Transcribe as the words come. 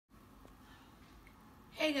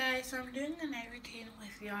Hey guys, so I'm doing a night routine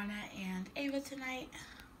with Yana and Ava tonight.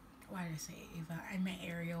 Why did I say Ava? I meant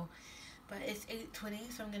Ariel. But it's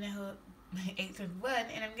 8:20, so I'm gonna hook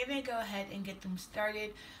 8:21, and I'm gonna go ahead and get them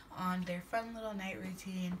started on their fun little night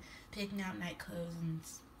routine, picking out night clothes and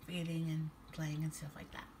feeding and playing and stuff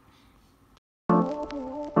like that.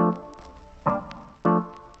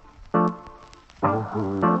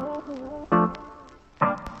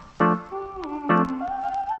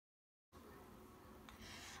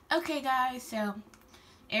 Okay guys, so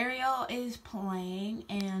Ariel is playing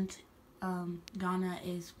and Yana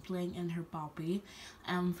is playing in her poppy.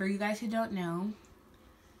 For you guys who don't know,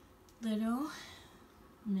 little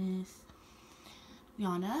Miss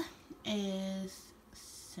Yana is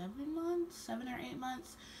 7 or 8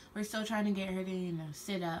 months. We're still trying to get her to,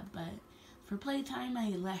 sit up, but for playtime, I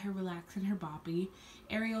let her relax in her boppy.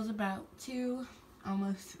 Ariel's about 2,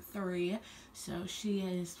 almost 3, so she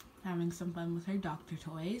is having some fun with her doctor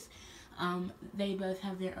toys. They both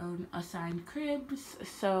have their own assigned cribs,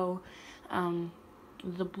 so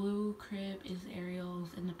the blue crib is Ariel's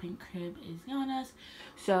and the pink crib is Yana's.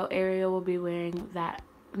 So Ariel will be wearing that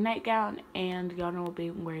nightgown and Yana will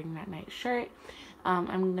be wearing that night shirt.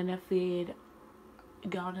 I'm gonna feed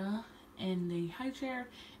Yana in the high chair,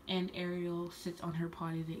 and Ariel sits on her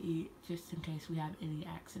potty to eat just in case we have any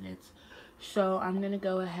accidents. So I'm gonna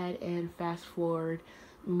go ahead and fast forward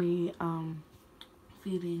me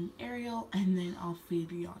feeding Ariel, and then I'll feed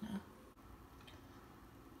Yana.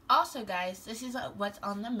 Also guys, this is what's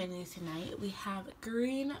on the menu tonight. We have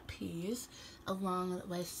green peas along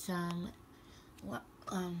with some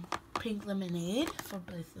pink lemonade for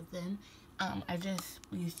both of them. I just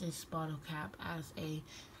used this bottle cap as a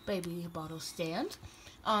baby bottle stand.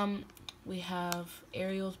 We have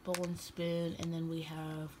Ariel's bowl and spoon, and then we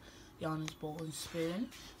have Yana's bowl and spoon.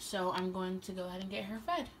 So I'm going to go ahead and get her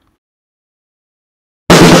fed.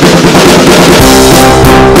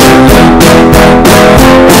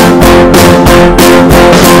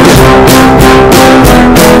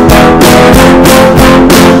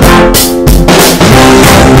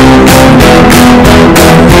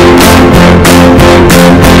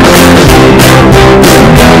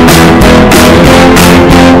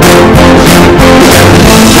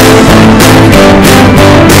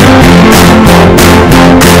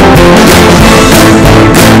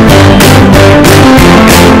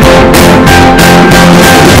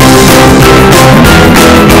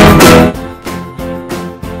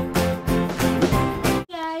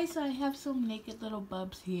 Some naked little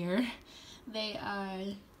bubs here. They are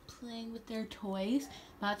playing with their toys,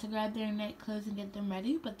 about to grab their night clothes and get them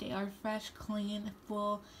ready, but they are fresh, clean,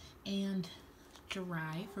 full, and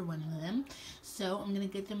dry for one of them. So I'm going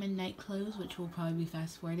to get them in night clothes, which will probably be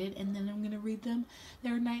fast forwarded, and then I'm going to read them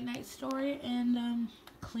their night story and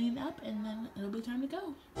clean up, and then it'll be time to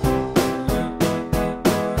go.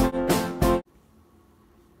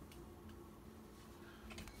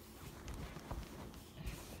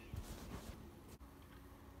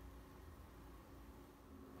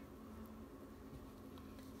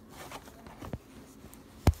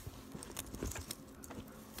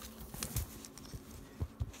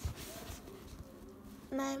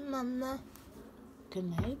 Night, Mama. Good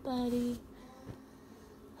night, buddy.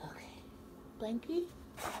 Okay. Blankie?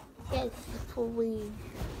 Yes, please.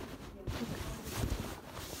 Okay.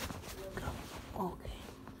 Go. Okay.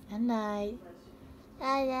 Good night.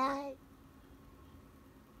 Good night.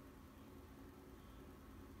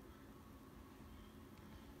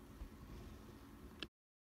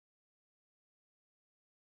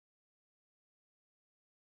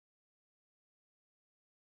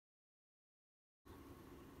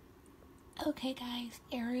 Okay guys,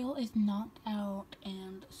 Ariel is knocked out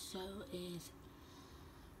and so is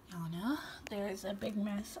Yana. There's a big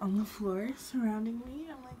mess on the floor surrounding me.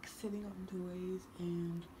 I'm like sitting on toys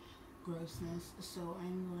and grossness, so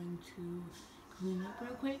I'm going to clean up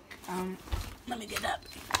real quick. Let me get up.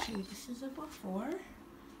 This is a before.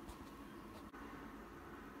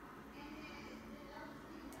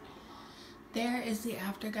 There is the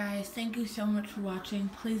after, guys. Thank you so much for watching.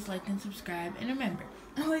 Please like and subscribe. And remember,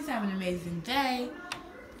 always have an amazing day.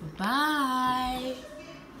 Bye.